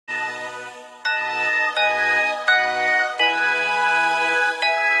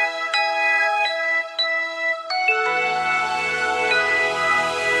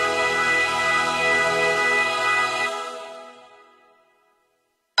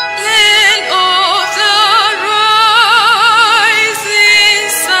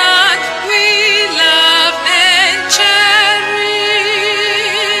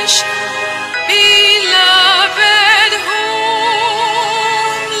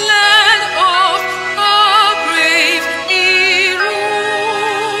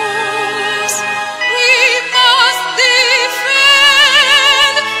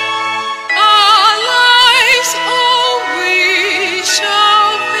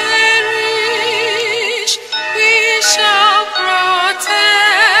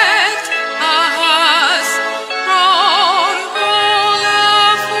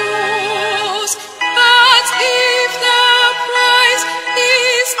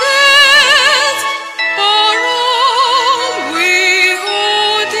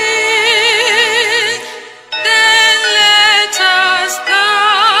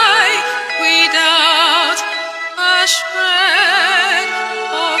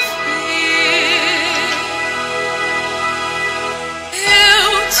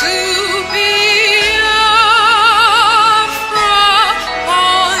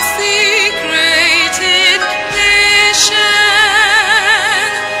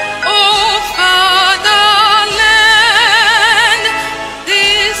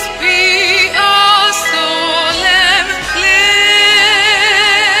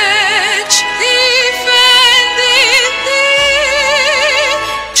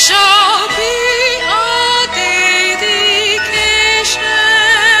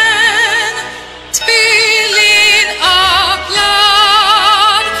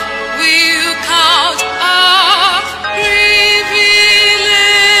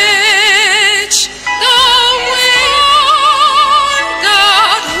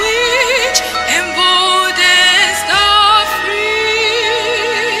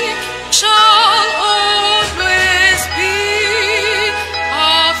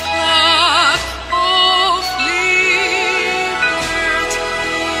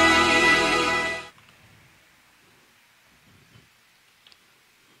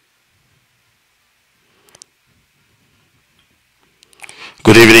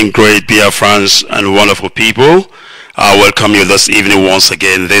Good evening, great Biafrans and wonderful people. I welcome you this evening once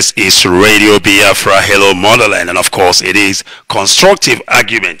again. This is Radio Biafra, Hello Motherland, and of course it is Constructive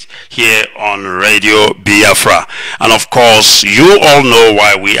Argument here on Radio Biafra. And of course, you all know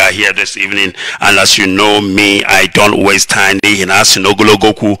why we are here this evening. And as you know me, I don't waste time. And you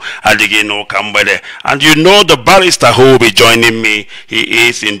know the barrister who will be joining me. He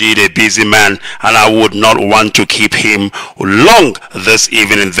is indeed a busy man, and I would not want to keep him long this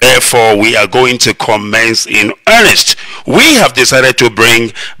evening. Therefore, we are going to commence in earnest. We have decided to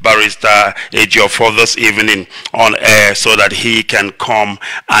bring Barrister Ejiofor this evening on air so that he can come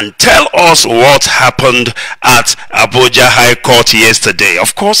and tell us what happened at Abuja High Court yesterday.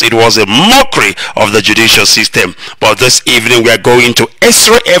 Of course, it was a mockery of the judicial system, but this evening we are going to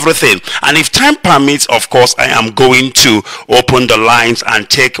x-ray everything. And if time permits, of course, I am going to open the lines and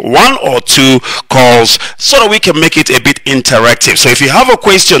take one or two calls so that we can make it a bit interactive. So if you have a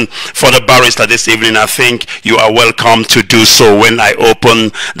question for the barrister this evening, I think you are welcome to do so when I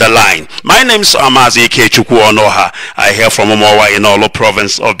open the line. My name is Mazi, Ikechukwu, Onuoha. I hail from Onuoha in Olo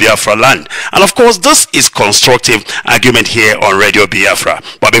province of Biafra land. And of course, this is Constructive Argument here on Radio Biafra.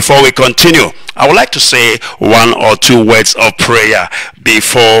 But before we continue, I would like to say one or two words of prayer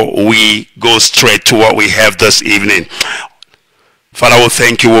before we go straight to what we have this evening. Father, we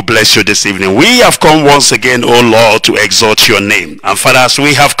thank you, we bless you this evening. We have come once again, O Lord, to exalt your name. And Father, as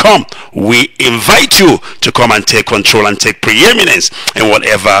we have come, we invite you to come and take control and take preeminence in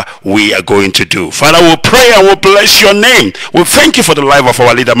whatever we are going to do. Father, we pray and we bless your name. We thank you for the life of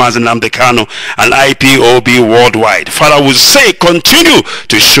our leader, Mazi, Nnamdi, Kanu, and IPOB worldwide. Father, we say, continue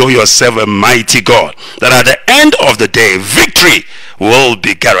to show yourself a mighty God, that at the end of the day, victory will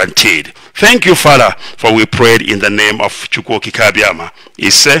be guaranteed. Thank you, Father, for we prayed in the name of Chukwu Kikabiama.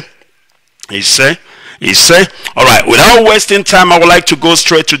 All right, without wasting time, I would like to go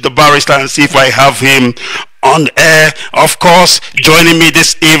straight to the barrister and see if I have him on air. Of course, joining me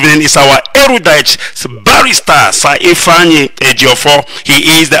this evening is our erudite barrister, Sir Ifeanyi Ejiofor.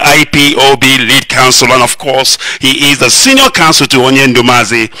 He is the IPOB lead counsel, and of course, he is the senior counsel to Onyendu,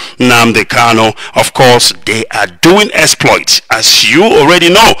 Mazi, Nnamdi, Kanu. Of course, they are doing exploits, as you already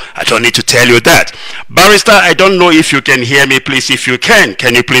know. I don't need to tell you that. Barrister, I don't know if you can hear me. Please, if you can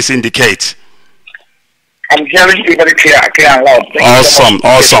you please indicate? I'm hearing you very clear and loud.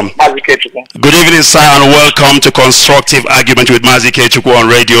 Awesome. Good evening, sir, and welcome to Constructive Argument with Mazi Ikechukwu on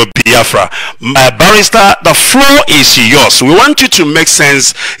Radio Biafra. Barrister, the floor is yours. We want you to make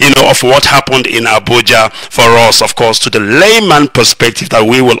sense, of what happened in Abuja for us, of course, to the layman perspective, that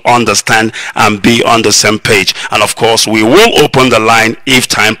we will understand and be on the same page. And of course, we will open the line if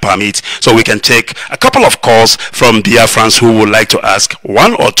time permits, so we can take a couple of calls from Biafrans who would like to ask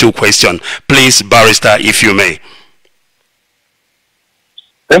one or two questions. Please, Barrister, if you may.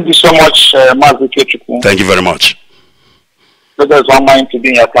 Thank you so much, Mazi Ikechukwu. Thank you very much. Let us one mind to be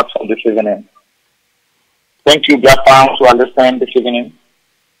in your platform this evening. Thank you, Biafrans, who are listening this evening.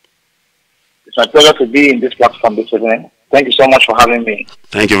 It's my pleasure to be in this platform this evening. Thank you so much for having me.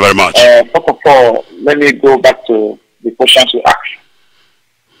 Thank you very much. First of all, let me go back to the questions you asked.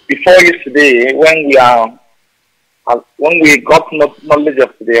 Before yesterday, when we got knowledge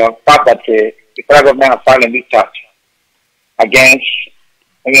of the fact that the federal government has filed a new charge against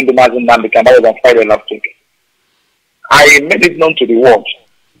Onyendu, Mazi, Nnamdi, and that was on Friday last week, I made it known to the world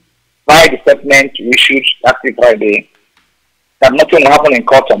by the statement we issued last Friday that nothing will happen in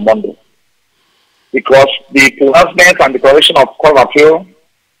court on Monday, because the pronouncement and declaration of Court of Appeal,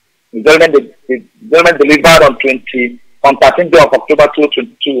 the judgment delivered on 13th day of October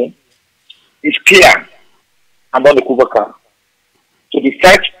 2022, is clear and unequivocal to the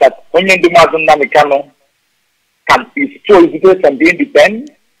fact that Onyendu, Mazi, Nnamdi, Kanu is prohibited from being detained,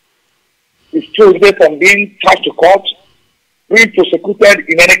 is prohibited from being charged to court, being prosecuted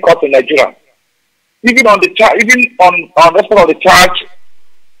in any court in Nigeria. Even on the respect of the charge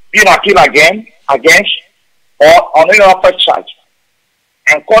being appealed against or on any other charge.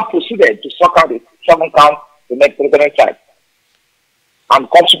 And court proceeded to struck out the 7 count the next resident charge. And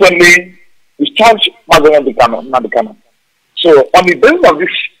consequently, discharged Mazi, Nnamdi, Kanu. So on the basis of this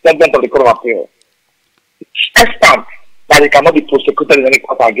judgment of the Court of Appeal, it's extant that it cannot be prosecuted in any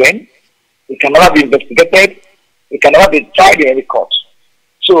court again. It can never be investigated. It can never be tried in any court.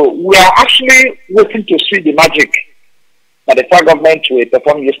 So we are actually waiting to see the magic that the federal government will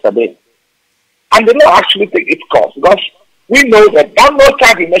perform yesterday. And they don't actually take its course, because we know that no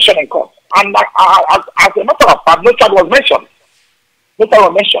charge is mentioned in court. And as a matter of fact, no charge was mentioned. No charge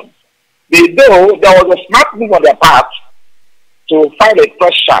was mentioned. Though there was a smart move on their part to file a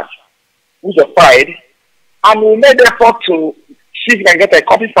fresh charge, which was filed, and we made effort to see if you can get a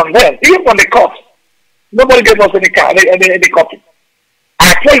copy from them, even from the court. Nobody gave us any copy.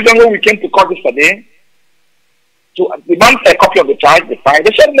 I approached them when we came to court yesterday to demand a copy of the charge, the file.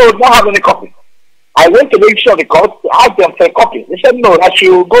 They said no, we don't have any copy. I went to the issue of the court to ask them for a copy. They said no, I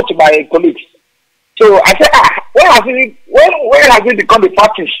should go to my colleagues. So I said, when has it become the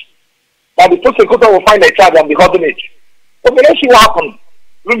practice that the prosecutor will find a charge and be holding it? Okay, let's see what happened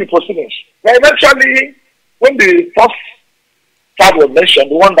during the proceedings. Then eventually, when the first charge was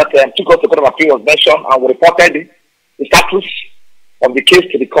mentioned, the one that took us to Court of Appeal was mentioned and we reported the status of the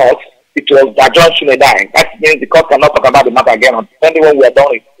case to the court, it was adjourned sine die. That means the court cannot talk about the matter again until when we are done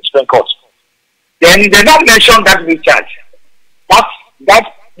with the Supreme Court. Then they not mention that new charge. That's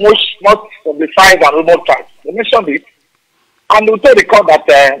most of the size and remote charge. They mentioned it, and we told the court that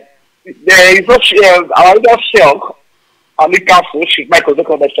there is no our legal silk and the counsel, she's Michael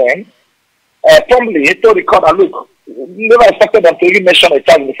Zuckerberg, promptly told the court that look, we never expected them to even mention a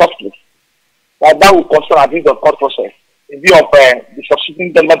charge in the first place. That would concern abuse of court process in view of the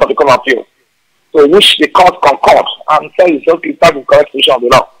subsequent judgment of the Court of Appeal. So which the court concurred and said it's okay, that is correct position of the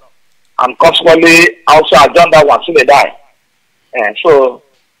law. And consequently also adjourned that one till they die. So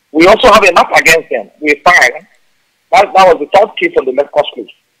we also have a matter against them. We filed that was the third case on the left court case.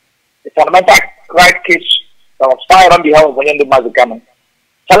 The fundamental right case that was filed on behalf of Onyendu Mazi Kanu,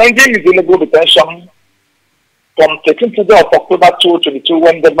 challenging his illegal detention from 13th of October 2022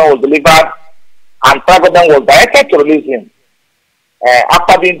 when the judgment was delivered and President was directed to release him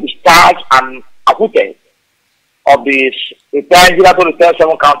after being discharged and acquitted of the Ifeanyi Ejiofor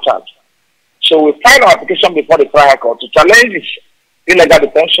 7 count charge. So we filed our application before the trial court to challenge his illegal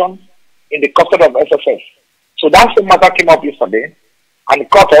detention in the custody of SSS. So that's the matter came up yesterday, and the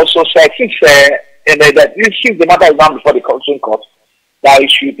court also said since the matter is done before the Supreme Court, that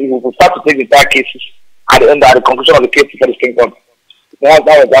we will start to take the entire cases at the conclusion of the case before the Supreme Court. That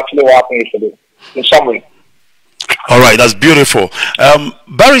was actually what happened yesterday, in summary. All right, that's beautiful.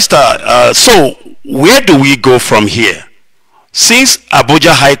 Barrister, so where do we go from here? Since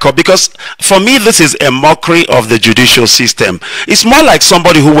Abuja High Court, because for me this is a mockery of the judicial system. It's more like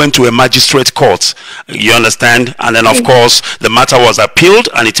somebody who went to a magistrate court, you understand, and then of course the matter was appealed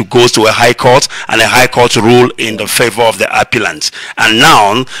and it goes to a high court and a high court rule in the favor of the appellant. And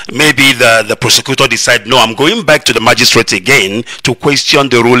now maybe the prosecutor decide, no, I'm going back to the magistrate again to question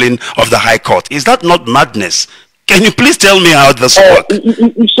the ruling of the high court. Is that not madness? Can you please tell me how this works?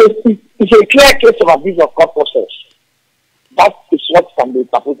 It's a clear case of abuse of court process. That is what can be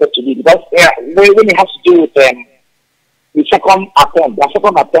interpreted to be, because when it has to do with the second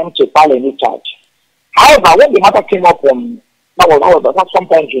attempt to file a new charge. However, when the matter came up that was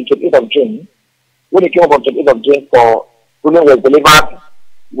sometime June, 28th of June, when it came up on 28th of June for ruling was delivered,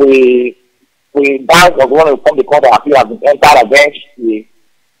 we that was one from the Court of Appeal has been entered against the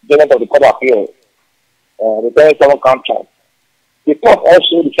judgment of the Court of Appeal, the 27 count charge. The court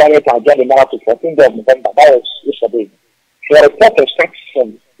also decided to adjourn the matter to 14th of November. That was yesterday. The report extracts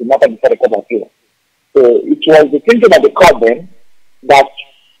from the matter before the Court of Appeal. So it was the thinking of the court then that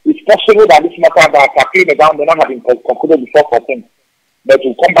it's possible that this matter that appeal may not have been concluded before 14, but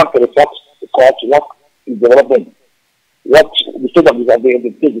will come back to report the court what is developing, what the state of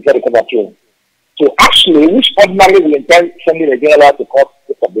the case before the Court of Appeal. So actually, which ordinarily will intend sending the general to court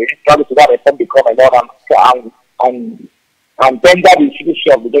yesterday, probably to that effect become a law and tender the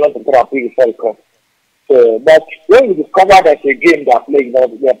institution of the judgment of the Court of Appeal before the court. But when we discovered that a game they are playing,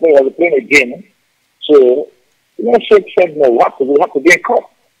 they are playing a game, so the said no, we have to be in court.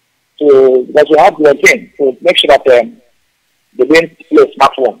 So because we have to game to make sure that they didn't play a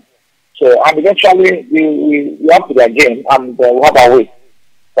smart one. So and eventually we have to be again and we have our way.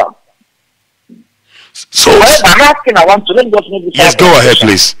 So another thing I want to let me just make this. Yes, go ahead,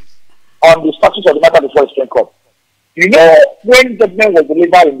 please. On the status of the matter before the Supreme Court. You know, when judgment was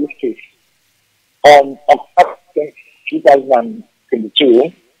delivered in this case, on October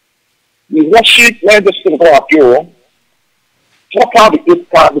 2022, the worship when the Supreme Court of Appeal took out the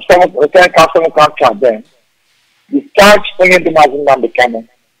 7 count charge then, the charge Onyendu Mazi Kanu,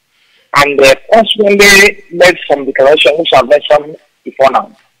 and consequently made some declaration which I've mentioned before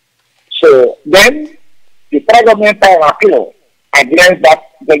now. So then the federal government filed an appeal against that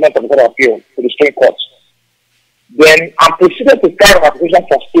judgment of the Court of Appeal to the Supreme Court. Then I'm proceeded to file an application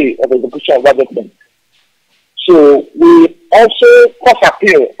for stay of the execution of that judgment. So we also cross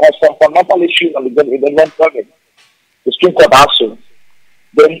appeal on some fundamental issues on the judgment government, the Supreme Court also.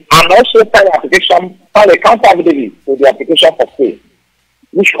 Then and also file a counter affidavit to the application for stay,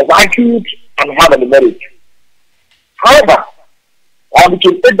 which was argued and had on the merit. However, on the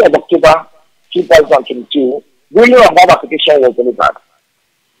 28th of October 2022, ruling on that application was delivered,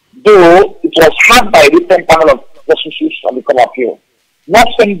 though it was had by a different panel of justices on the Court of Appeal, not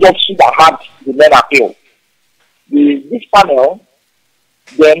same justices that had the main appeal. This panel,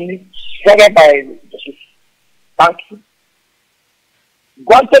 then headed by Justice Kanu,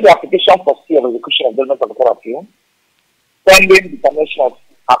 granted the application for stay of execution of judgment of the Court of Appeal, pending determination of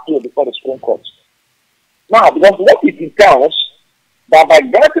appeal before the Supreme Court. Now, because what it entails, that by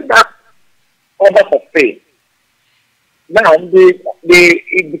granting that order for stay, now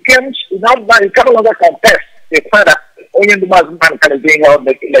it becomes, now you can no longer contest the fact that Onyendu Mazi is being held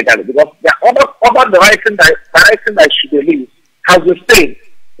illegally, because the other direction that should be released has been stayed,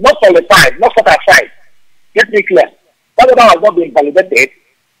 not qualified, not set aside. Get me clear. That order has not been validated,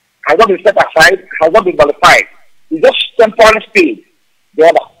 has not been set aside, has not been qualified. It's just temporarily stayed. The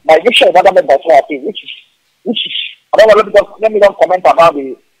order, by issue of other members of appeal, which is, I don't know, let me not comment about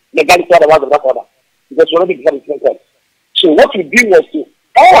the legality of that order, because we already decided the same. So what we did was to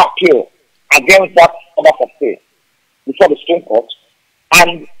all appeal against that order for stay before the Supreme Court,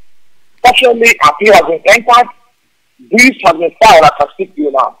 and fortunately appeal has been entered, briefs have been filed as I speak to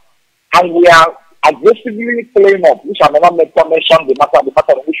you now, and we are aggressively playing up, which I may not mention the matter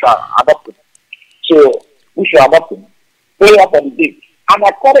which we are adopting. So, which we are adopting, play up on the date. And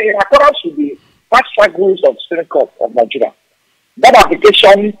in accordance with the fast-track rules of the Supreme Court of Nigeria, that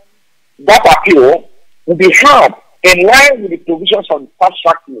application, that appeal will be held in line with the provisions of the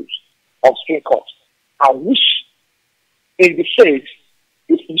fast-track rules of Supreme Court, and which in the phase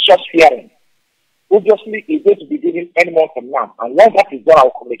is just hearing. Obviously, it's going to be given any more from now, and once that is done, I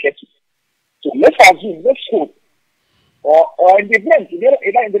will communicate to you. So let's assume, let's hope, or in the event, in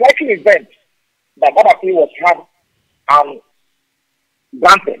the likely event that that appeal was had and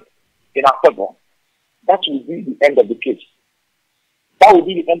granted in October, that will be the end of the case. That will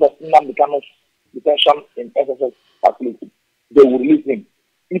be the end of Nnamdi detention in SSS facility. They will release him.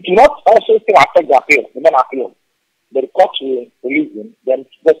 It will not also still affect the appeal, the main appeal. The court will release him, then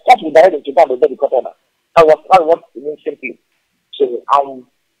the court will direct him to go and the court order. That's what it means simply. So,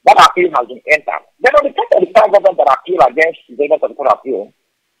 that appeal has been entered. Then on the part of the federal government that appeal against the judgment of the Court of Appeal,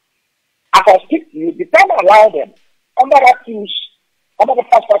 as I speak to you, the time allow them under the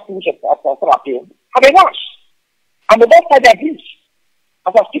fast track rules of the Court of Appeal, have a rush. And they don't find their abuse.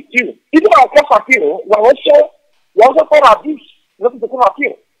 As I speak to you, even our Court of Appeal, we also call abuse the Court of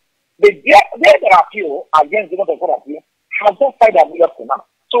Appeal. Their appeal against the Court of Appeal has not filed their abuse for now.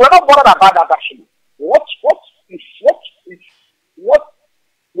 So we're not bothered about that actually. What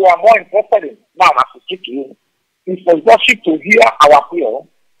we are more interested in now as we speak to you is for the justice to hear our appeal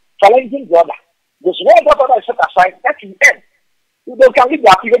challenging the order. Because when that order is set aside, that will end. They can leave the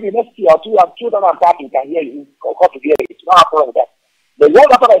appeal maybe next year or two, and 2030 can hear you, or to hear it. It's not a problem with that. The one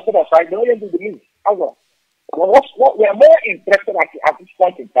that order is set aside, they only do the news. What we are more interested at this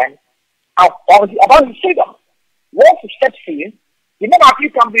point in time about the freedom. Once it's set free, the main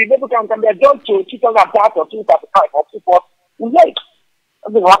appeal can be adjourned to 2030 or 2035 or 2040. We wait.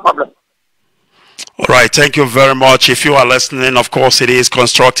 That's the problem. All right, thank you very much. If you are listening, of course, it is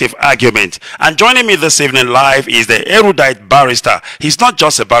Constructive Argument. And joining me this evening live is the erudite barrister. He's not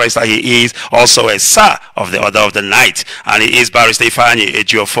just a barrister, he is also a sir of the Order of the Night. And he is Barrister Ifeanyi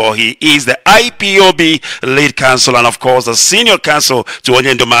Ejiofor. He is the IPOB lead counsel and, of course, the senior counsel to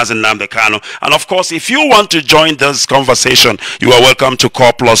Onyendu and Nnamdi Kanu. And, of course, if you want to join this conversation, you are welcome to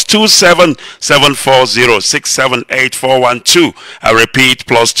call +27 740 678 412. I repeat,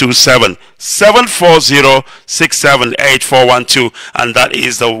 +27 740 678 412, and that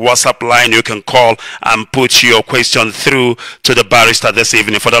is the WhatsApp line. You can call and put your question through to the barrister this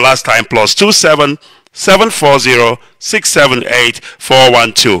evening. For the last time, +27 740 678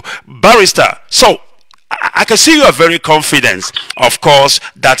 412. Barrister, so I can see you are very confident, of course,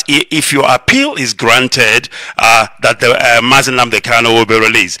 that if your appeal is granted, that the Mazi Nnamdi Kanu will be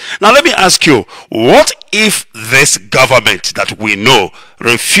released. Now, let me ask you, what if this government that we know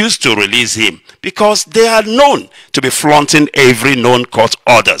refused to release him because they are known to be flaunting every known court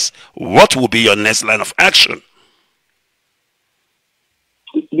orders? What will be your next line of action?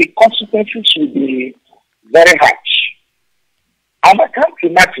 The consequences will be very harsh. And I can't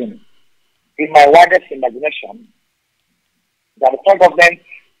imagine, in my wildest imagination, that the federal government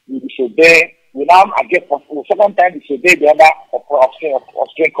will disobey, will now again for the second time disobey the order of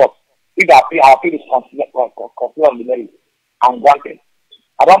Supreme Court if our appeal is considered on the merit and granted.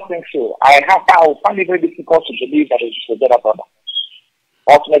 I don't think so. I find it very difficult to believe that they will disobey that order.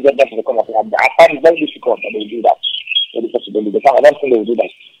 Ultimately, I find it very difficult that they will do that. Very possibility. I don't think they will do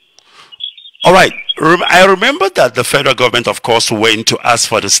that. All right. I remember that the federal government, of course, went to ask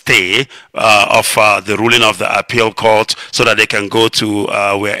for the stay of the ruling of the appeal court so that they can go to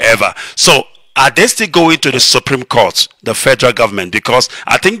wherever. So are they still going to the Supreme Court, the federal government? Because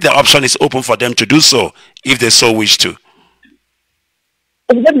I think the option is open for them to do so if they so wish to.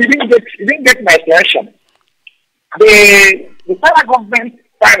 You didn't get my question. The federal government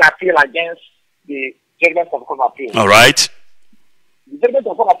filed appeal against the judgment of the Court of Appeal. All right. The judgment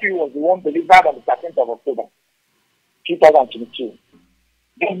of the Court of Appeal was the one delivered on the 13th of October, 2022.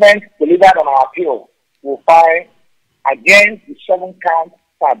 Judgment delivered on our appeal will file against the 7-count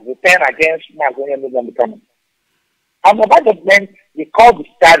charge returned against Onyendu and the Kanu. And by that judgment, the court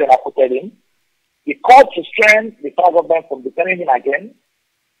decided and acquitted him. The court restrained the federal government from detaining him again.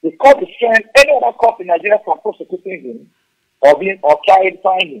 The court restrained any other court in Nigeria from prosecuting him or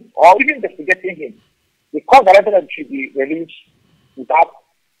trying him or even investigating him. The court directed him to be released without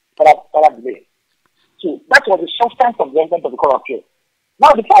further delay. So that was the substance of the judgment of the Court of Appeal.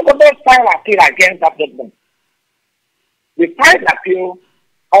 Now the federal government filed appeal against that judgment. They filed appeal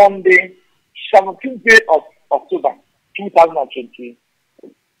on the 17th day of October 2020.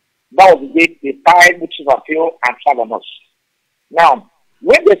 That was the date they filed notice of appeal and filed on us. Now,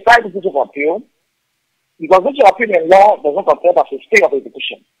 when they filed the notice of appeal, because notice of appeal in law does not appear as a stay of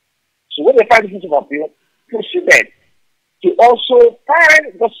execution. So when they filed the notice of appeal, proceeded to also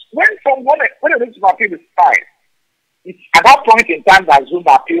file, because when a notice of appeal is filed, it's at that point in time that assumed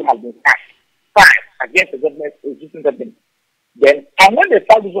the appeal has been filed against the government, existing government. Then, and when they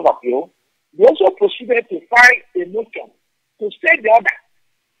filed the notice of appeal, they also proceeded to file a motion to stay the order.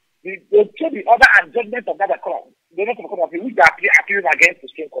 They took the order and judgment of that court, the notice of the Court of Appeal, which they appealed against the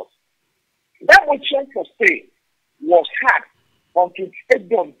Supreme Court. That motion for stay was had on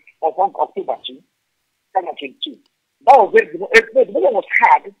 28th of October 2022. That was it. The motion was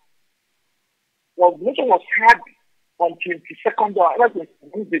had. Well, the motion was had on 22nd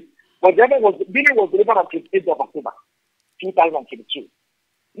but the other billing was delivered on 28th of October 2022.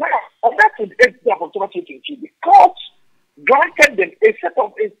 Now, on that 28th of October 2022, the court granted them a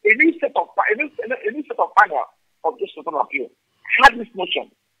new set of panel of this Court of Appeal, had this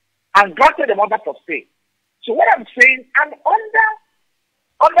motion, and granted them order for stay. So what I'm saying, and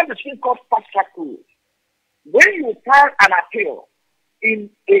under the Supreme Court fast track rule, when you file an appeal in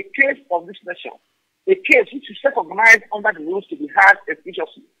a case of this nature, a case which is recognized under the rules to be heard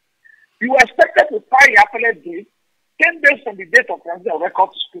expeditiously, you are expected to file your appellate brief 10 days from the date of transfer of record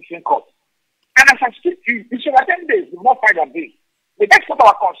to Supreme Court. And as I speak to you, it's over 10 days, you will not file your brief. But that's not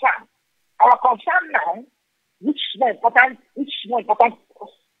our concern. Our concern now, which is more important for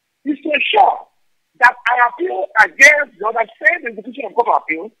us, is to ensure that our appeal against the other same institution of Court of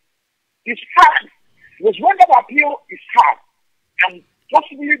Appeal is heard. Because when the appeal is heard, and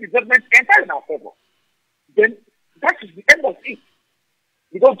possibly the judgment enters in our favor, then that is the end of it.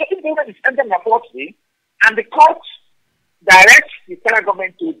 Because the judgment is entered in our favor today, and the court directs the federal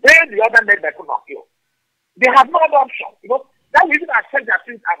government to obey the order made by Court of Appeal. They have no other option. Because that will even accept the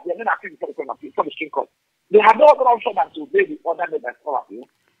appeal as the main appeal before the Court of Appeal, for the Supreme Court. They have no other option than to obey the order made by Court of Appeal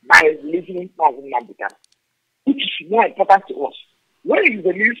by releasing Nnamdi, which is more important to us. When it is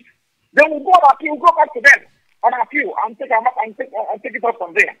released, then we'll go on appeal, we'll go back to them on appeal and take it up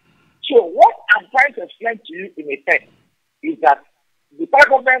from there. So what I'm trying to explain to you in effect is that the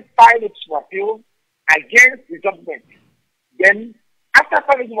federal government filed its appeal against the judgment. Then, after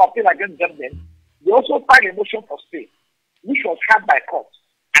filing its appeal against the judgment, they also filed a motion for stay, which was heard by court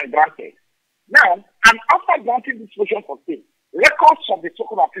and granted. Now, and after granting this motion for stay, records of the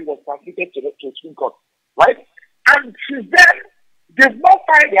Court of Appeal was transmitted to the Supreme Court, right? And since then, they've not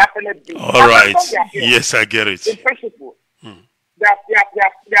filed the appellate brief. All right. Yes, I get it. In principle, they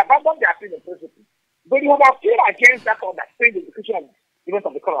abandoned the appeal in principle. But they have appealed against that order, saying the execution of the event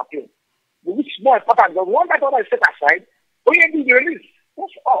of the Court of Appeal, which is more important. The one that order is set aside, Onyendu is released.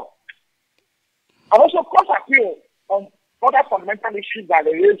 That's all. And also, cross appeal on other fundamental issues that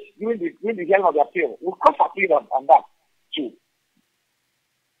they raised during the hearing of the appeal. We'll cross appeal on that too.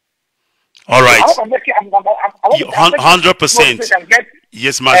 All right. 100%.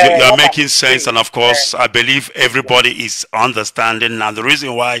 Yes, Mazi, you are making sense. And of course, I believe everybody is understanding. And the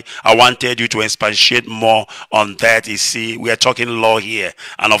reason why I wanted you to expatiate more on that is, see, we are talking law here.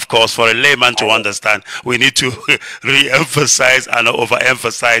 And of course, for a layman to understand, we need to re-emphasize and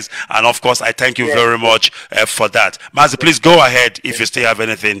overemphasize. And of course, I thank you very much for that. Mazi, please go ahead if you still have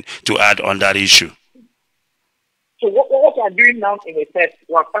anything to add on that issue. So what we are doing now in effect,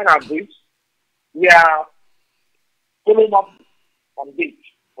 we are finding our briefs. We are following up on date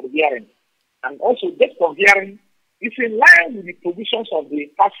for the hearing. And also, date for hearing is in line with the provisions of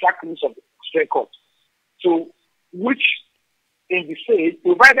the fast track rules of the Supreme Court. So, which in the state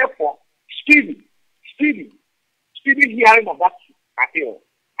provided for speedy hearing of that appeal.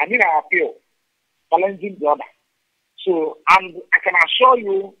 I mean, our appeal, challenging the order. So, and I can assure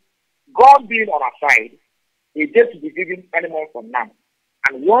you, God being on our side, a date to be given anyone from now.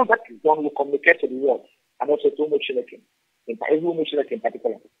 And once that is done, we'll communicate to the world and also to Onuoha in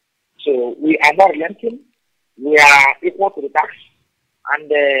particular. So we are not relenting. We are equal to the tax, and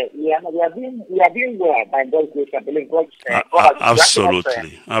we are doing well by God's grace. I believe God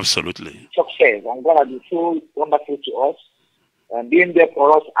absolutely success, and God has been so wonderful to us and being there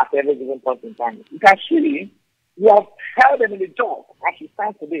for us at every given point in time. You can see we have held them in the job as we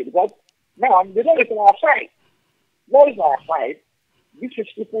stand today, because now they don't listen on our side. What is on our side? These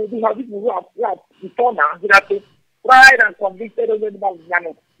people who have before now, they have to tried and convicted over the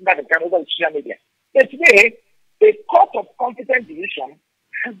social media. But today, a court of competent decision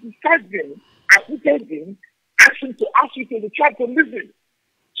has decided him, acquitted him, asked him to ask you to try to listen.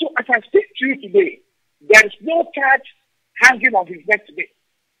 So as I speak to you today, there is no charge hanging on his neck today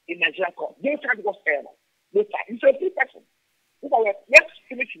in Nigerian court. No charge was ever. No charge. He's a free person. Let's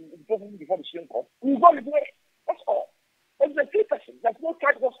finish before the Supreme Court. We will go the way. That's all. But he's a free person. There's no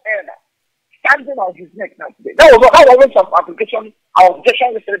charge was ever standing on his neck now today. That was some application, our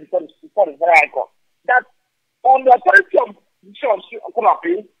objection yesterday before the very high court. That on the authority of the court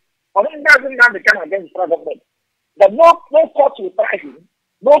appeal, on Nnamdi Kanu against the government, that no court will try him,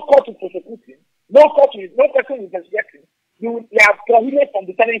 no court will prosecute him, no person will investigate him. You are prohibited from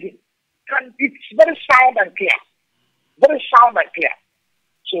detaining him. And it's very sound and clear. Very sound and clear.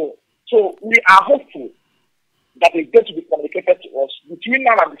 So we are hopeful that is going to be communicated to us between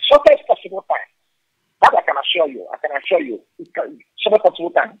now and the shortest possible time. That I can assure you. It's shortest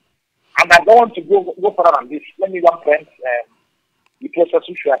possible time. And I don't want to go further than this. Let me one print the process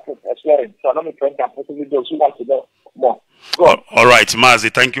which we are exploring. So let me print and possibly those who want to know more. All right, Mazi,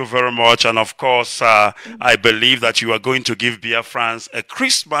 thank you very much. And of course, I believe that you are going to give Biafrans a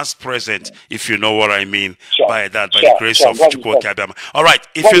Christmas present, if you know what I mean by that, by the grace of Chukwu. All right,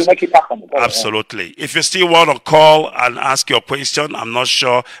 absolutely. If you still want to call and ask your question, I'm not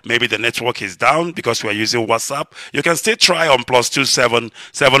sure, maybe the network is down because we're using WhatsApp. You can still try on +27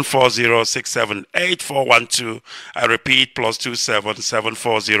 740 678 412. I repeat, +27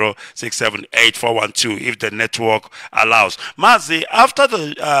 740 678 412 if the network allows. Mazi, after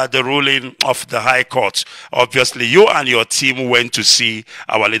the ruling of the High Court, obviously you and your team went to see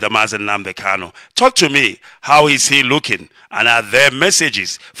our leader Mazi Nnamdi Kanu. Talk to me. How is he looking? And are there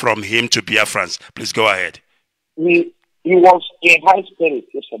messages from him to Biafrans? Please go ahead. He was in high spirit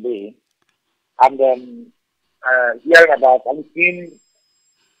yesterday, and hearing about and seeing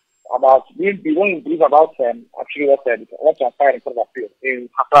about being brief about actually what transpired in front of appeal in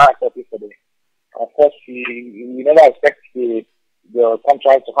Accra Court yesterday. Of course, we never expect the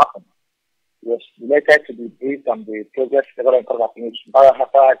contract to happen. He was related to the brief and the progress in front of appeal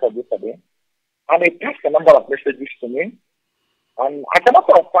yesterday. And he passed a number of messages to me. And as a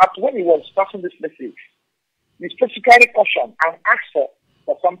matter of fact, when he was passing this message, he specifically cautioned and asked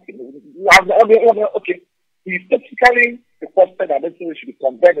for something. Okay, he specifically requested that this should be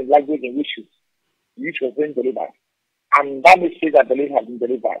conveyed in language in which was being delivered. And that message, I believe, has been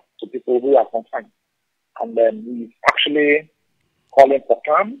delivered to people who are concerned. And then he's actually calling for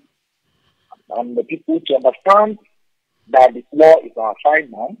calm and the people to understand that the law is on our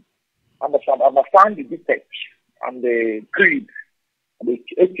side now, understand the defects and the creed, the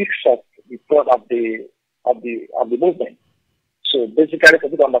ethics of the movement. So basically, for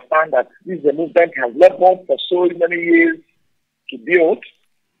people to understand that this is a movement has labored for so many years to build,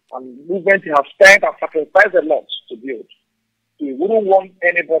 and movement has spent and sacrificed a lot to build. So we wouldn't want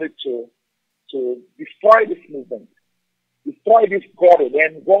anybody to destroy this movement, destroy this God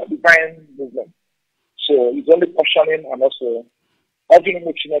divine movement. So he's only cautioning and also urging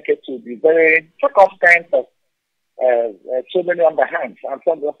Chineke to be very circumspect of so many underhands and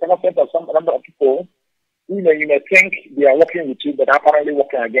some number of people who you may think they are working with you, but are apparently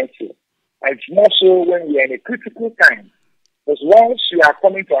working against you. And it's more so when we are in a critical time. Because once you are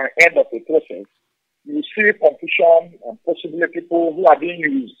coming to an end of the process, you see confusion and possibly people who are being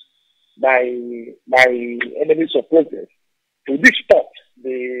used by enemies of progress to distort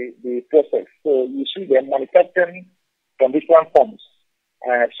the process. So you see them manifesting from different forms.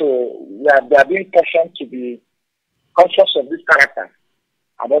 So they are being cautioned to be conscious of this character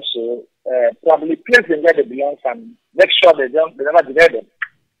and also probably place them where they belong and make sure they never deny them.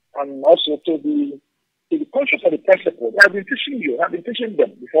 And also to be conscious of the principle. I've been teaching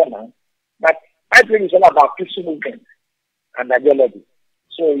them before now, that I believe it's all about peaceful movement and ideology.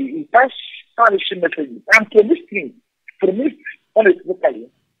 So he passed far-reaching messages and promised unequivocally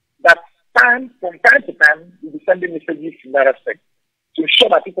that from time to time, we'll be sending messages in that respect to ensure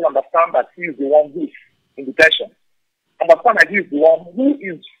that people understand that he is the one who is in detention. Understand that he is the one who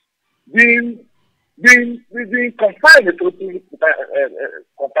is being confined in solitary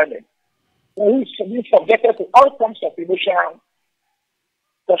confinement. Who is being subjected to all forms of emotional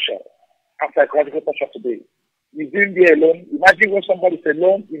torture and psychological torture today. He's being there alone. Imagine when somebody is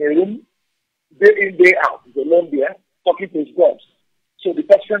alone in a room, day in, day out, he's alone there, talking to his God. So the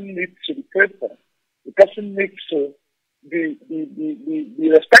person needs to be prayed for. The person needs to be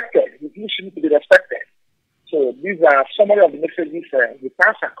respected. His needs need to be respected. So these are some of the messages we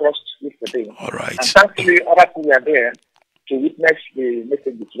pass across yesterday. All right. And thankfully, other people were there to witness the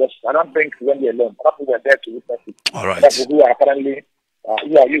messages. I don't think we went alone. Other people were there to witness it. All right. People who are apparently,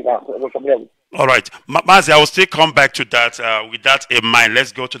 you are familiar with. All right. Mazi, I will still come back to that. With that in mind,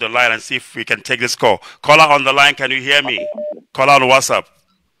 let's go to the line and see if we can take this call. Caller on the line, can you hear me? Caller on WhatsApp.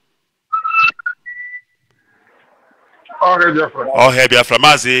 Oh, hey, Biafra.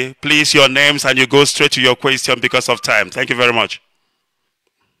 Mazi, please, your names, and you go straight to your question because of time. Thank you very much.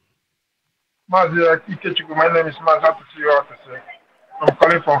 Mazi, Ikechukwu. My name is Mazi. Happy to see you out to say. I'm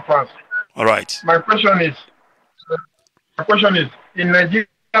calling from France. All right. My question is, in Nigerian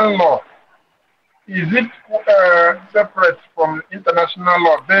law, is it separate from international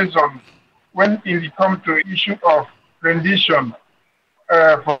law based on when it comes to issue of rendition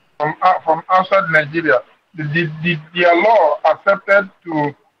from outside Nigeria? Did their law accepted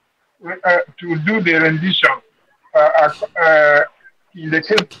to do the rendition in the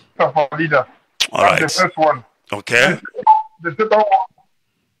case of a leader? All right. That's the first one. Okay. The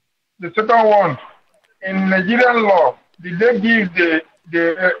second one, in Nigerian law, did they give the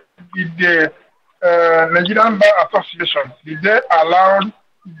Nigerian Bar Association, did they allow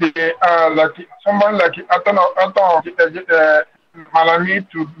like someone like Malami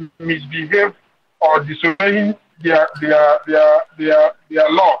to misbehave or disobeying their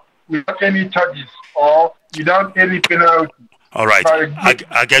law without any charges or without any penalty? All right.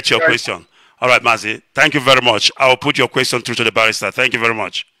 I get your question. All right, Mazi. Thank you very much. I will put your question through to the barrister. Thank you very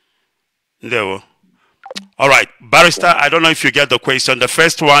much. There we go. All right, Barrister, I don't know if you get the question. The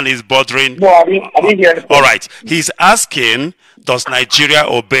first one is bordering. No, I didn't hear it. All right. He's asking, does Nigeria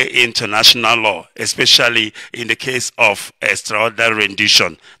obey international law, especially in the case of extraordinary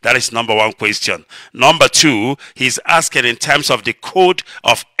rendition? That is number one question. Number two, he's asking in terms of the code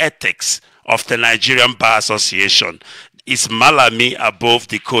of ethics of the Nigerian Bar Association. Is Malami above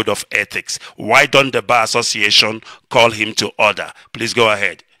the code of ethics? Why don't the Bar Association call him to order? Please go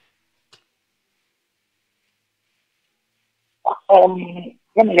ahead. Let me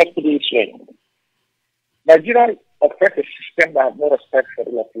just put it this way. Nigeria operates a system that has no respect for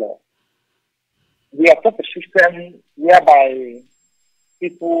the rule of law. We operate a system whereby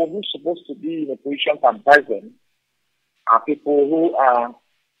people who are supposed to be in a position to advise them are people who are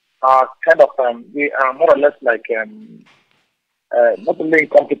kind of, they are more or less like not only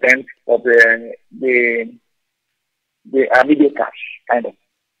incompetent, but they are mediocre, kind of.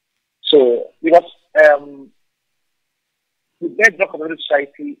 So, because the bedrock of every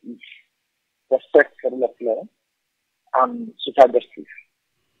society is respect for the rule of law and social justice.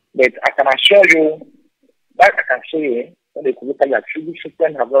 But I can assure you, when they look at your tribute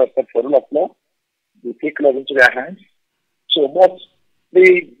system have no respect for the rule of law, they take laws into their hands. So, but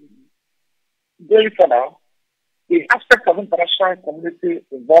going further, the aspect of international community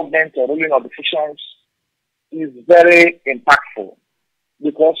involvement or ruling of decisions is very impactful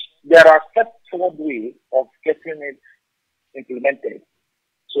because there are straightforward ways of getting it implemented.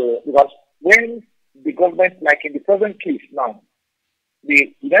 So, because when the government, like in the present case now,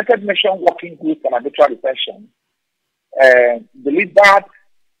 the United Nations Working Group on Arbitrary Detention delivered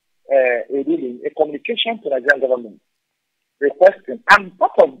a communication to the Nigerian government requesting, and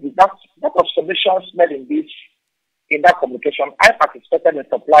part of submissions made in that communication, I participated in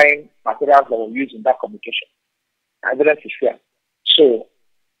supplying materials that were used in that communication. Evidence is here. So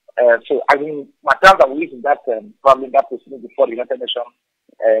I mean, materials that were used in that probably in that proceeding before the United Nations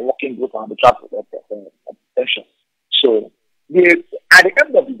Working Group on the Detention. So at the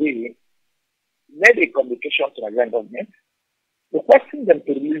end of the day, made a communication to the Nigerian government requesting them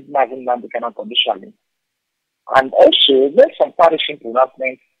to release Mazi unconditionally, and also made some parishing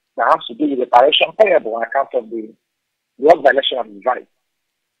pronouncements that has to do with the reparation payable on account of the work violation of his right.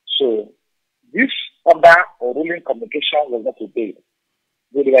 So this order or ruling communication was not obeyed.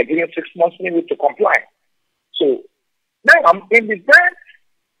 They were given 6 months limit to comply. So now in the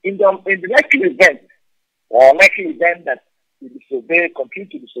likely event that to disobey, continue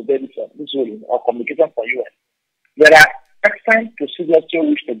to disobey this ruling or communication from UN, there are excellent procedures through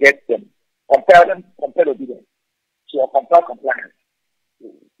which to get them, compare obedience to a compel compliance,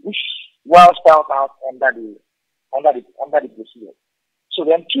 which well spelled out under the procedure. So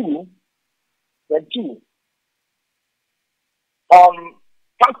then two, thankfully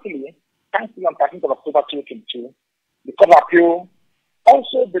on 13th of October 2022, the Court of Appeal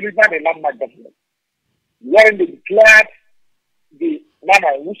also delivered a landmark judgment wherein they declared the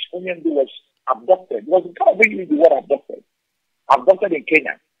manner in which Onyendu was abducted. It was kind of really the word abducted in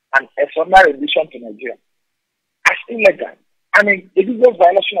Kenya and extraordinary rendition to Nigeria as illegal. I mean, it is a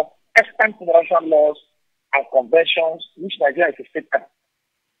violation of extant international laws and conventions which Nigeria is a state under.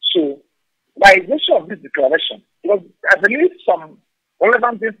 So, by virtue of this declaration, because I believe some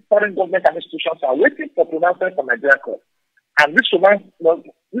relevant foreign government and institutions are waiting for pronouncement from Nigerian court. And this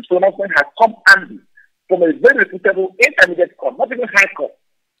pronouncement has come handy from a very reputable intermediate court, not even high court.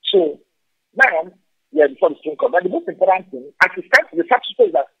 So now we are before the Supreme Court. But the most important thing, as it stands, the fact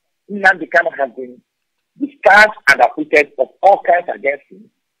is that Nnamdi Kanu has been discharged and acquitted of all kinds against him,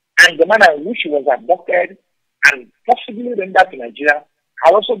 and the manner in which he was abducted and possibly rendered to Nigeria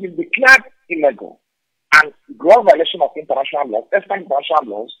has also been declared illegal and gross violation of international laws, extant international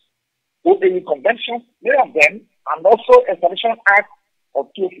laws, OAU conventions, many of them, and also Extradition Act of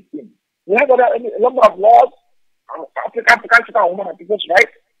 2015. We have a number of laws, African women and people's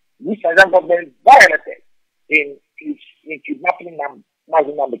rights, which the Nigerian government violated in kidnapping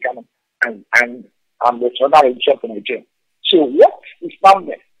Mazi and the extraordinary rendition to Nigeria. So what is found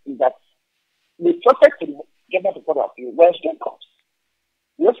there is that with respect to the government of Court of Appeal, we're still caught.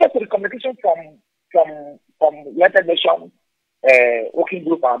 With respect to the communication from United Nations working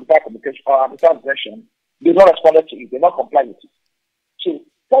group and communication or organization, they not responded to it, they not complied with it. So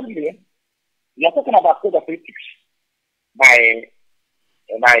thirdly, we are talking about code of ethics by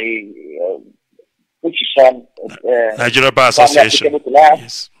which is from Nigeria Bar Association.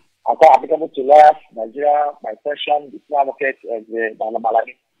 Yes. Applicable to lawyers, Nigeria, my person, the senior advocate,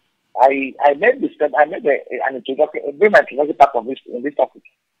 Malami. I made an introduction, a very introductory part of this in this topic.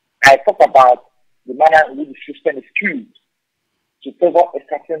 I talked about the manner in which the system is skewed to favor a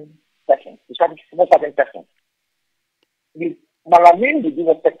certain person, certain person. The Malami, with due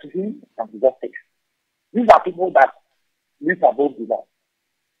respect to him and to justice. These are people that live above the law.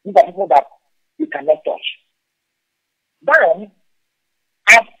 These are people that you cannot touch. Then,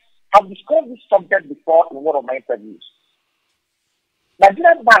 I've discussed this subject before in one of my interviews.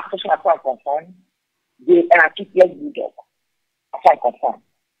 Nigerian Bar Association, as far as I'm concerned, they are a toothless bulldog, as far as I'm concerned.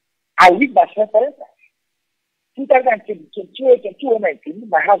 I read myself, for instance. 2019,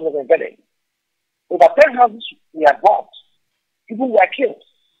 my house was invaded. Over 10 houses were bombed. People were killed.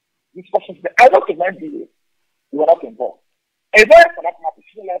 This person said, I worked in Nnamdi, we were not involved. A lawyer for that matter,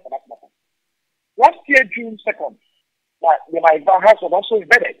 she's a lawyer for that matter. Last year, June 2nd, my house was also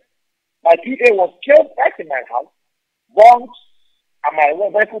invaded. My PA was killed right in my house, bombed, and my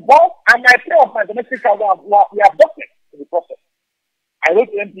vehicle bombed, and my pair of my domestic house were abducted in the process. I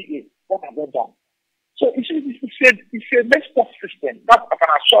wrote to MPA, what have they done? So it's a messed up system, that I can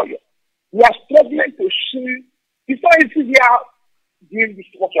assure you. We are struggling to see. It's not easy here doing this,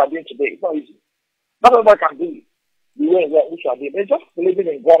 what you are doing today. It's not easy. Not everybody can do it the way which you are doing. They're just believing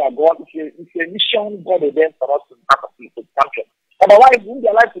in God and God. It's a mission God ordained for us to function. Otherwise, we need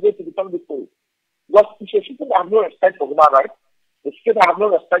their life today to become this way. Because it's a system that have no respect for human rights. It's a system that have no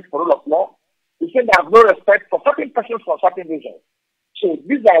respect for rule of law. It's a system that have no respect for certain persons from certain regions. So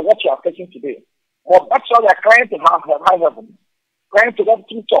these are what you are facing today. But that's why we are trying to have high heaven, trying to get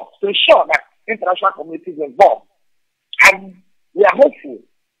through talks to ensure that international community is involved. And we are hopeful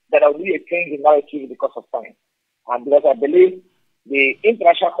that there will be a change in narrative because of time. And because I believe the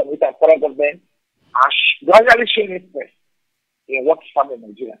international community and foreign government are gradually showing interest in what's happening in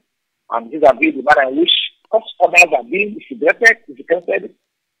Nigeria. And these are the manner in which cost orders are being distributed,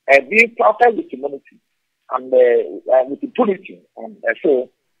 being flouted with immunity and with impunity. And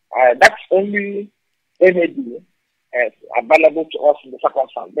so that's only NAD available to us in the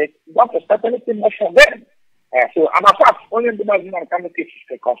circumstance. But we don't expect anything much from them. So I'm as far as Onyendu and Kanu case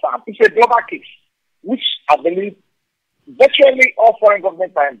is concerned, it's a global case, which I believe virtually all foreign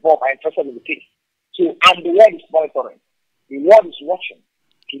governments are involved, are interested in the case. So, and the world is monitoring. The world is watching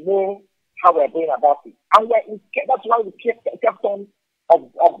to know how we are going about it. And that's why we kept on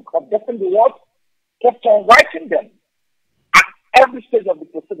updating the world, kept on writing them at every stage of the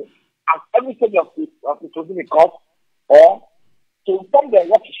proceeding, at every stage of the proceeding court, or to inform them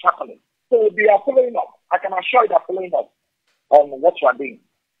what is happening. So they are following up. I can assure you they are following up on what you are doing.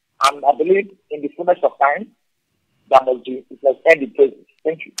 And I believe in the fullness of time, that must be, it must end the process.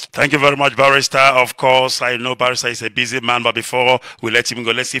 Thank you. Thank you very much, Barrister. Of course, I know Barrister is a busy man, but before we let him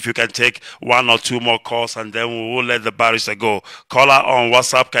go, let's see if you can take one or two more calls, and then we will let the Barrister go. Caller on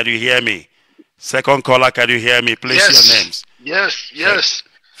WhatsApp, can you hear me? Second caller, can you hear me? Please, your names. Yes.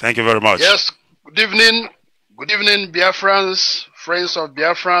 Thank you very much. Yes, good evening, Biafrans, friends of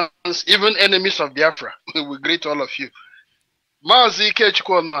Biafrans, even enemies of Biafra. We greet all of you. Mazi,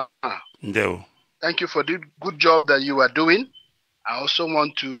 Ikechukwu, thank you for the good job that you are doing. I also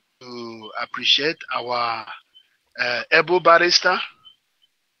want to appreciate our able barrister.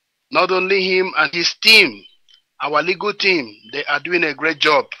 Not only him and his team, our legal team, they are doing a great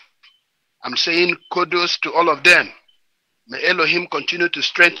job. I'm saying kudos to all of them. May Elohim continue to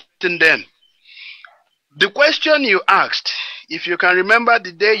strengthen them. The question you asked, if you can remember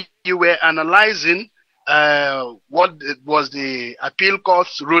the day you were analyzing what was the appeal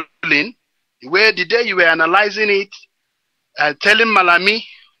court's ruling, where the day you were analyzing it, telling Malami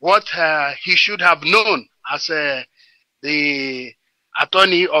what he should have known as the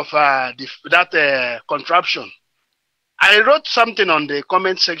attorney of that contraption. I wrote something on the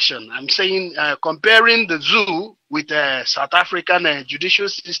comment section. I'm saying comparing the zoo with the South African judicial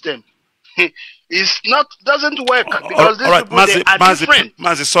system doesn't work because these people, they are different.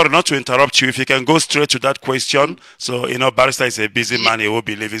 Mazi, sorry not to interrupt you. If you can go straight to that question. So, Barrister is a busy man. He will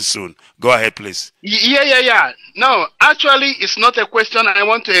be leaving soon. Go ahead, please. Yeah. No, actually, it's not a question. I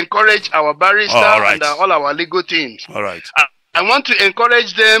want to encourage our barrister and all our legal teams. All right. I want to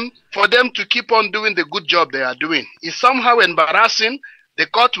encourage them for them to keep on doing the good job they are doing. It's somehow embarrassing. The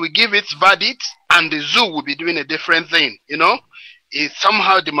court will give its verdict and the zoo will be doing a different thing, It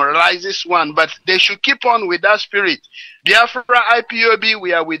somehow demoralizes one, but they should keep on with that spirit. Biafra, IPOB,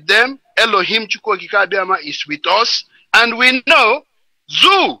 we are with them. Elohim Chukwu Abiyama is with us. And we know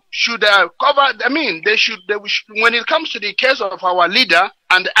zoo should cover, they should, when it comes to the case of our leader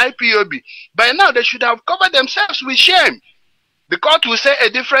and the IPOB, by now they should have covered themselves with shame. The court will say a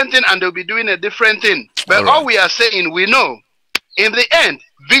different thing and they'll be doing a different thing. But all we are saying, we know, in the end,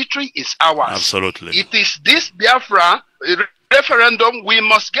 victory is ours. Absolutely. It is this Biafra referendum. We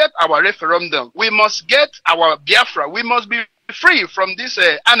must get our referendum. We must get our Biafra. We must be free from these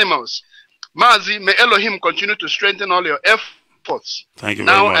animals. Mazi, may Elohim continue to strengthen all your efforts. Thank you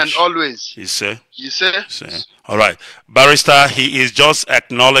very much. Now and always. You say? Yes. All right. Barrister, he is just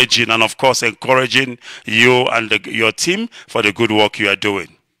acknowledging and, of course, encouraging you and your team for the good work you are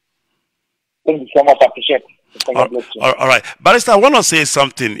doing. Thank you so much. I appreciate it. All right. Barrister, I want to say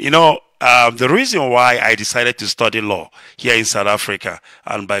something. The reason why I decided to study law here in South Africa,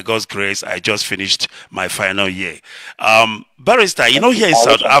 and by God's grace, I just finished my final year. Barrister, here in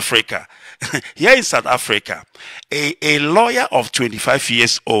South Africa, a lawyer of 25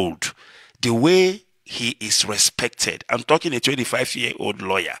 years old, the way he is respected, I'm talking a 25-year-old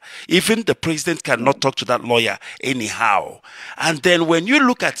lawyer, even the president cannot talk to that lawyer anyhow. And then when you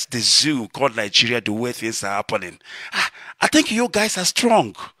look at the zoo called Nigeria, the way things are happening, I think you guys are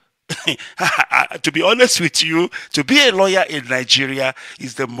strong. To be honest with you, to be a lawyer in Nigeria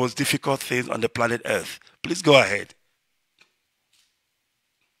is the most difficult thing on the planet Earth. Please go ahead.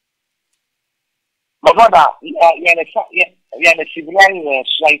 My brother, we are in a civilized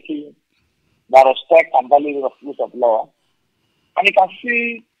society that respects and values the rules of law, and you can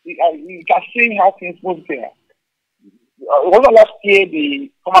see how things move there. It wasn't last year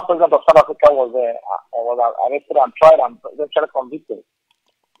the former president of South Africa was arrested and tried and eventually convicted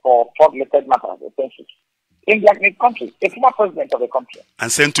for fraud-related matters, offenses. In the country, a former president of the country.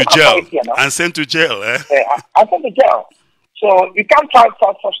 And sent to jail. And sent to jail, eh? And sent to jail. So you can't try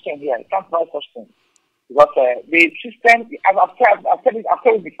such thing here. You can't try such thing. Because the system, as I've said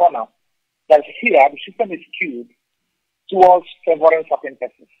it before now, that here the system is skewed towards favoring certain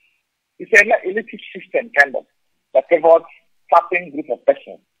persons. It's an elitist system, kind of, that favors certain group of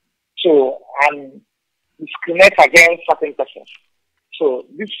persons. So, and discriminate against certain persons. So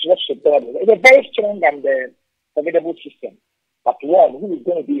this is what's the problem. It's a very strong and formidable system. But one who is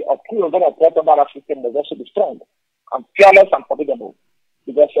going to be, who is going to operate under that system will also be strong and fearless and formidable.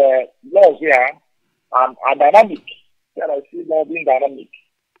 Because laws here are dynamic. Here I see law being dynamic.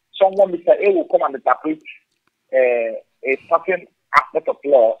 Someone, Mr. A, will come and interpret a certain aspect of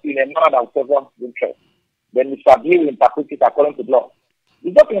law in a manner that will favor interest. Then Mr. B will interpret it according to law.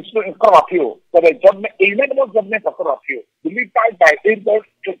 It's not in court of appeal. So the judgment, a unanimous judgment of court of appeal, delivered by able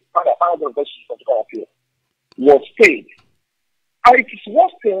to find a final of the court of appeal, was stayed. And it is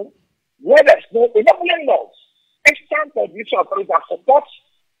worse still where there's no enabling laws. Extant judicial authority that supports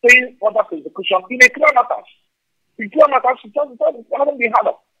staying under execution in a criminal matter. In criminal matters, it doesn't be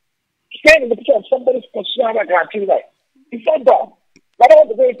harder. staying in the position of somebody's constitutional guarantee right. It's not done. But I don't want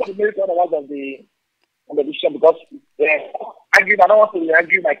to go into the merit otherwise of the decision because I don't want to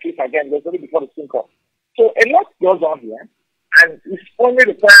argue my case again. There's only before the Supreme Court. So a lot goes on here, and it's only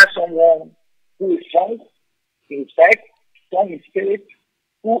requires someone who is strong in his faith, strong in spirit,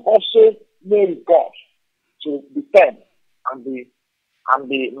 who also knows God to defend and be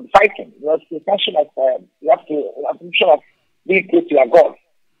fighting. It's the function of being close to your God.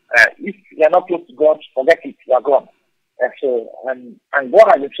 If you are not close to God, forget it, you are gone. And God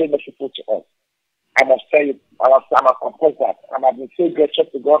has been so merciful to us. I must tell you, I must confess that. And I've been so grateful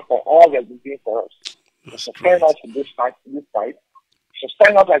to God for all He has been doing for us. Sustain us in this fight.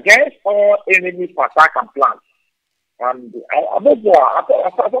 Sustain us against all enemies, attack and plans. And I don't know, at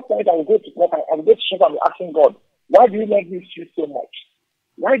that point I will go to God, I will go to church and be asking God, why do you love me so much?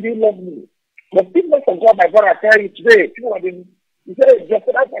 Why do you love me? The people of God, my brother, I tell you today, people have been, you say, your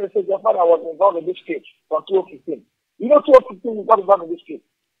father was involved in this case from 2015. You know, 2015 we got involved in this case.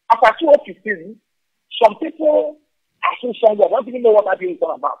 After 2015, some people are so strong that don't even know what IPOB is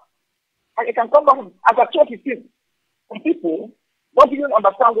all about. And you can come back after 2015. Some people don't even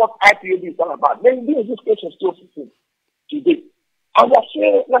understand what IPOB is all about. They've been in this case since 2015 today. And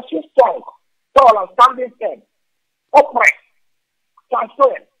we're so strong, tall and standing firm, upright,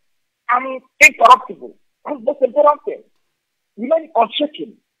 transparent, and incorruptible. That's the most important thing. We remain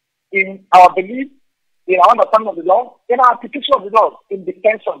unshaken in our belief, in our understanding of the law, in our application of the law, in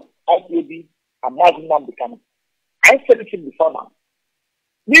defense of IPOB and Mazi Nnamdi Kanu. I said it before now.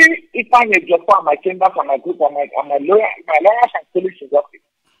 Me, Ifeanyi Ejiofor, my chambers and my group and my lawyers and colleagues in justice.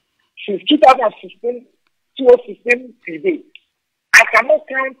 Since 2016 till date, I cannot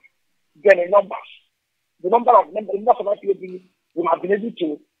count the numbers. The number of IPOB who have been able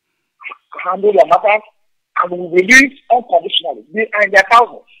to handle their matters and will release unconditionally. They are in their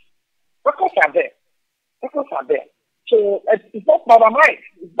thousands. Records are there. So it's not by my mind.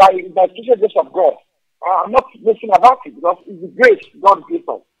 It's by the special grace of God. I'm not listening about it because it's the grace God gives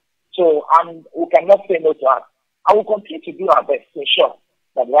us. So we cannot say no to that. I will continue to do our best to ensure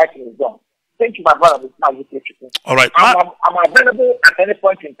that the right thing is done. Thank you, my brother. All right. I'm available at any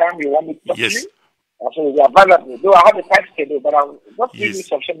point in time you want me to talk to you. So we are available. Though I have a time schedule, but I'll just give you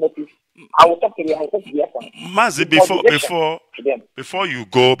some notice. I will talk to you. I will talk to you. Mazi, before you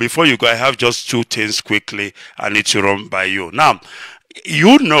go, I have just two things quickly I need to run by you. Now,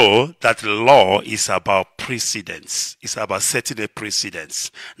 you know that law is about precedence. It's about setting a precedence.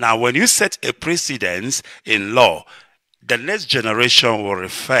 Now, when you set a precedence in law, the next generation will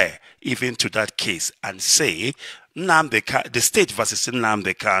refer even to that case and say, the state versus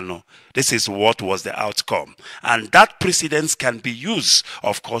Nnamdi Kanu, this is what was the outcome. And that precedence can be used,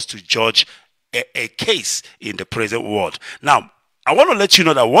 of course, to judge a case in the present world. Now, I want to let you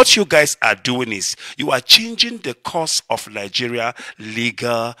know that what you guys are doing is you are changing the course of Nigeria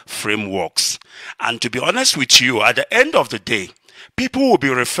legal frameworks. And to be honest with you, at the end of the day, people will be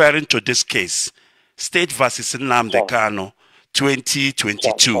referring to this case, state versus Nnamdi Kanu,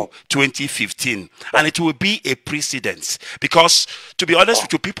 2022, 2015, and it will be a precedence because, to be honest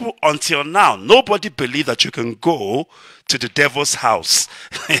with you, people until now, nobody believed that you can go to the devil's house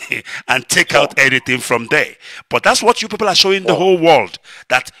and take out anything from there. But that's what you people are showing the whole world,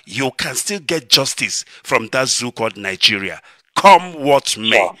 that you can still get justice from that zoo called Nigeria, come what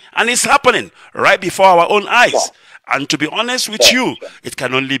may. And it's happening right before our own eyes. And to be honest with you, it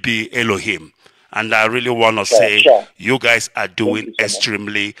can only be Elohim. And I really want to say you guys are doing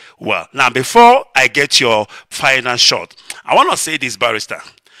extremely well. Now, before I get your final shot, I want to say this, Barrister.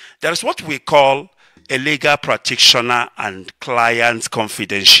 There is what we call a legal practitioner and client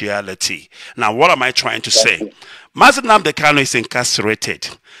confidentiality. Now, what am I trying to say? Mazi Nnamdi Kanu is incarcerated.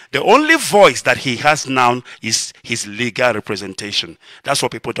 The only voice that he has now is his legal representation. That's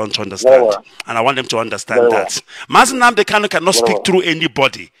what people don't understand. And I want them to understand that. Mazi Nnamdi Kanu cannot speak through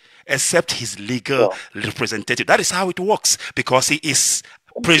anybody except his legal representative. That is how it works, because he is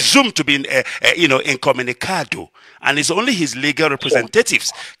presumed to be incommunicado, and it's only his legal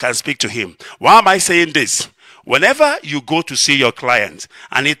representatives can speak to him. Why am I saying this? Whenever you go to see your client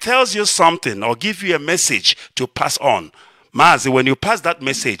and he tells you something or give you a message to pass on, Mazi, when you pass that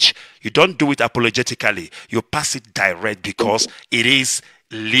message, you don't do it apologetically. You pass it direct because it is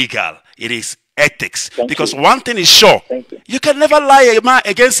legal. It is ethics. Because one thing is sure, you can never lie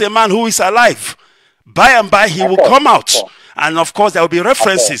against a man who is alive. By and by, he will come out. And of course, there will be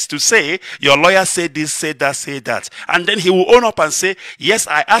references to say, your lawyer said this, said that, said that. And then he will own up and say, yes,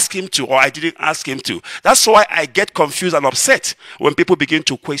 I asked him to, or I didn't ask him to. That's why I get confused and upset when people begin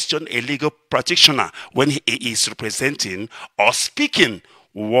to question a legal practitioner when he is representing or speaking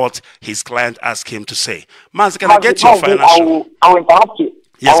what his client asked him to say. Mazi, can I get your financial? I will interrupt you.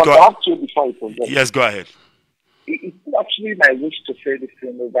 Yes, I will interrupt you before you forget. Yes, go ahead. It's actually my wish to say this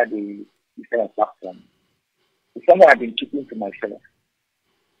thing over the different platform. It's something I've been keeping to myself.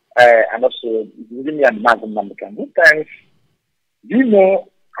 And also, within me and Mazi Nnamdi. Most times, do you know,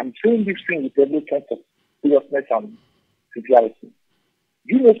 I'm saying this thing with every kind of seriousness and sincerity.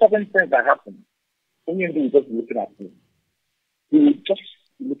 Do you know certain things that happen? Onyendu is just looking at me. He was just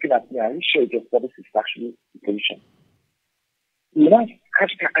looking at me. Are you sure your this is actually the position? You know,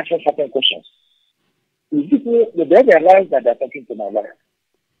 ask certain questions. They realize that they're talking to my lawyer.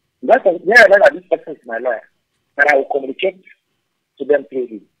 They realize that this person is my lawyer. And I will communicate to them through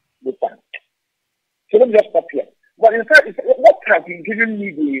him this time. So let me just stop here. But in fact, what has been giving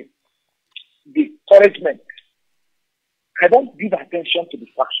me the encouragement, I don't give attention to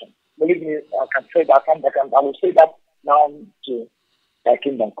distraction. Believe me, I can say that. I will say that now to my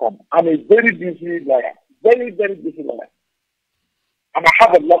kingdom come. I'm a very busy lawyer. Very, very busy lawyer. And I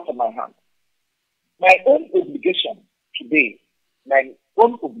have a lot on my hands. My own obligation today, my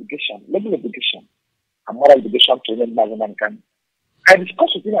own obligation, legal obligation, and moral obligation to Onyendu, I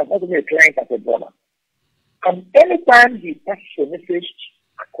discuss with him as not only a client, as a brother. And anytime he passes a message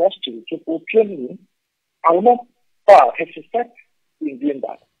across to people, me, I will not hesitate in doing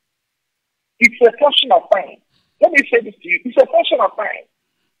that. It's a function of time. Let me say this to you. It's a function of time.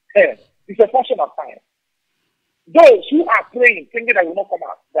 It's a function of time. Those who are praying, thinking that will not come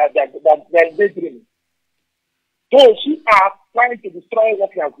out, that they're daydreaming. Those who are trying to destroy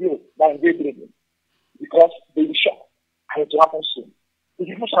what you have built, they're daydreaming. Because they will shock. And it will happen soon.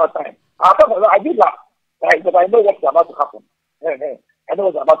 It's a function of time. I did that. Right, but I know what's about to happen. I know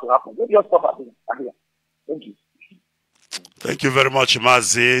what's about to happen. Let me just stop at here. Thank you. Thank you very much,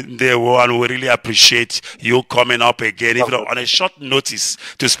 Mazi, and we really appreciate you coming up again, even on a short notice,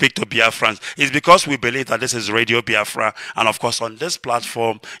 to speak to Biafrans. It's because we believe that this is Radio Biafra, and of course on this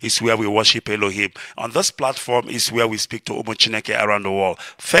platform is where we worship Elohim. On this platform is where we speak to Umu Chineke around the world.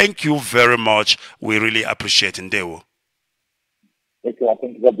 Thank you very much. We really appreciate Ndewo. Thank you. I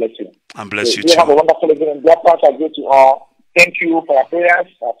think God bless you. And bless you too. too. Have a wonderful evening in Biafra. I go to all. Thank you for your prayers,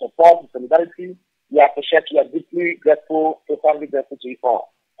 for support, and solidarity. We appreciate you. We are deeply grateful, profoundly grateful to you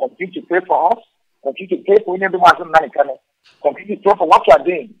all. Continue to pray for us. Continue to pray for Onyendu. Continue to pray for what you are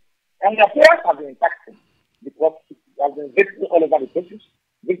doing. And your prayers have been impacting because it has been victory all over the places.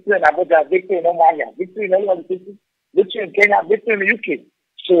 Victory in Abuja, victory in Onuoha, victory in all over the places, victory in Kenya, victory in the UK.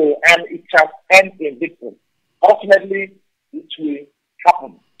 So, and it shall end in victory. Ultimately, it will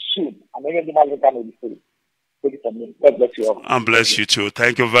happen soon. And Onyendu will be free. God bless you all. And bless you too.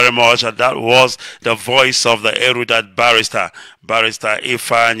 Thank you very much. And that was the voice of the erudite barrister, Barrister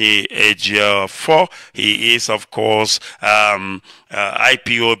Ifeanyi Ejiofor. He is, of course,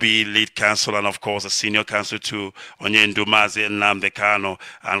 IPOB lead counsel and, of course, a senior counsel to Onyendu, Mazi, Nnamdi, Kanu.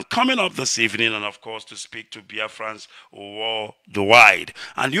 And coming up this evening, and, of course, to speak to Biafrans worldwide.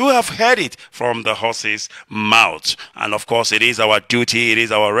 And you have heard it from the horse's mouth. And, of course, it is our duty, it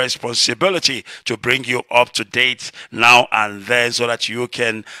is our responsibility to bring you up to date now and then so that you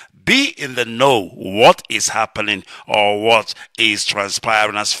can be in the know what is happening or what is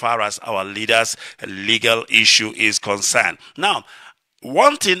transpiring as far as our leaders' legal issue is concerned. Now,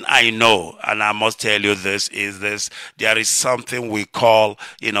 one thing I know, and I must tell you this, is this: there is something we call,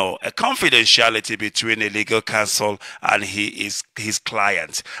 a confidentiality between a legal counsel and his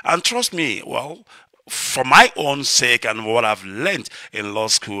client. And trust me, well, for my own sake and what I've learned in law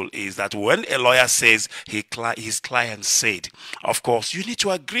school is that when a lawyer says his client said, of course, you need to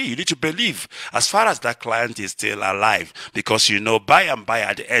agree, you need to believe as far as that client is still alive, because by and by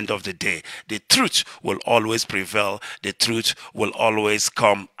at the end of the day, the truth will always prevail, the truth will always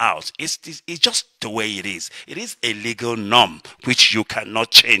come out. It's just the way it is. It is a legal norm which you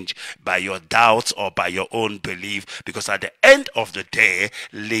cannot change by your doubts or by your own belief, because at the end of the day,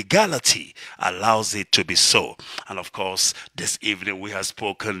 legality allows it to be so. And of course, this evening we have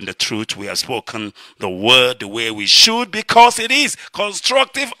spoken the truth, we have spoken the word the way we should, because it is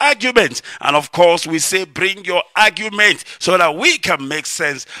constructive argument. And of course, we say bring your argument so that we can make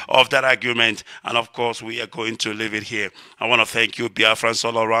sense of that argument. And of course, we are going to leave it here. I want to thank you, Biafrans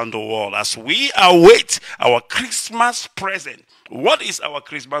all around the world, as we await our Christmas present. What is our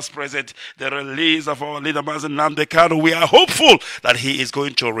Christmas present? The release of our leader, Mazi Nnamdi Kanu. We are hopeful that he is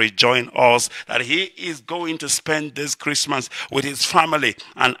going to rejoin us, that he he is going to spend this Christmas with his family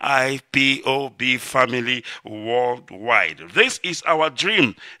and IPOB family worldwide. This is our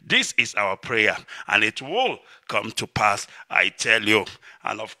dream. This is our prayer. And it will come to pass, I tell you.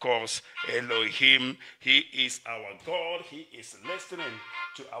 And of course, Elohim, he is our God. He is listening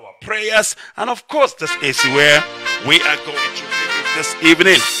to our prayers. And of course, this is where we are going to visit this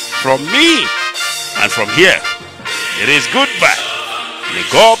evening. From me and from here, it is goodbye. May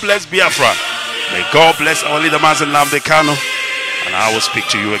God bless Biafra. May God bless our leader, Mazi Nnamdi Kanu. And I will speak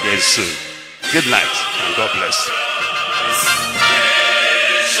to you again soon. Good night and God bless.